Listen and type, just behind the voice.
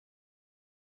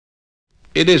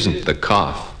It isn't the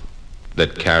cough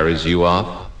that carries you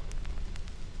off.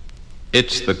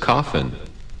 It's the coffin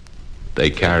they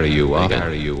carry you off.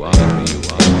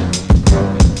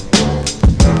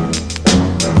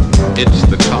 It's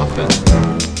the coffin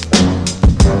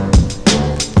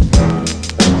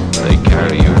they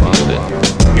carry you off in.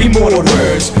 Immortal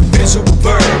words, visual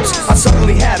verbs. I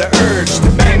suddenly had an urge to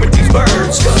bang with these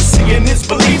birds. Cause seeing is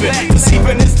believing,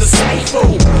 deceiving is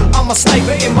deceitful. I'm a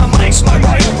sniper in my mind's my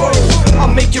rifle.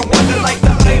 I'll make you wonder like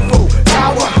the Eiffel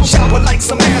Tower. Shower like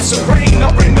some acid rain,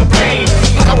 I'll bring the pain.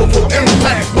 Powerful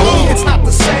impact, boom, it's not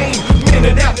the same.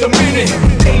 Minute after minute,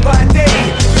 day by day.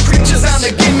 The creatures on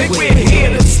the gimmick, we're here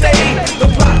to stay.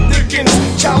 The plot thickens,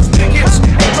 Charles Dickens.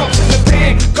 And drops in the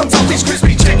pan, comes out these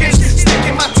crispy chickens.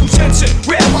 Sticking my 2 cents in,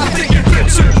 wherever I think it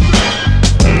gets it.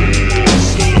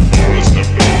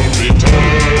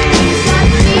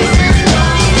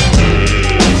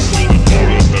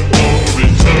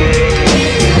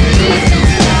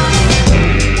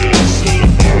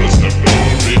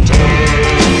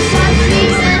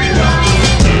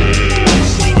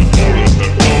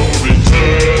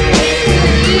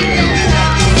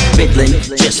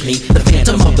 Just me, the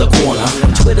phantom of the corner,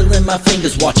 twiddling my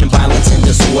fingers, watching violence and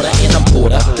disorder. And I'm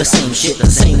bored of the same shit,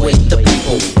 the same way the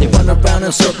people, they run around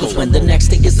in circles when the next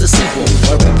thing is the sequel.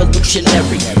 A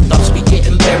revolutionary, thoughts be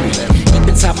getting buried deep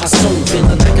inside my soul,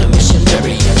 feeling like a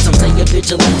missionary. Some say a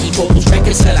vigilante for those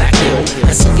records that I kill.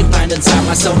 I seek and find inside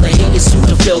myself the hate is soon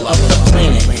to fill up the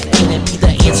planet. Can it be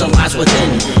the answer lies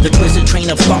within the twisted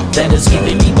train of thought that is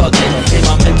keeping me bugging? In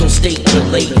my mental state,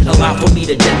 relate, allow for me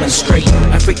to demonstrate.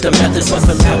 I freak the methods, but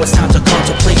for now it's time to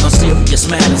contemplate on serious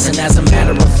matters. And as a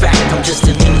matter of fact, I'm just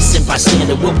an innocent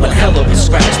bystander with one hell of a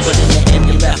scratch. But in the end,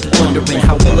 you're left wondering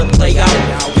how will it play out?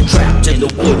 You're trapped in the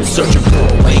woods, searching for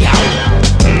a way out.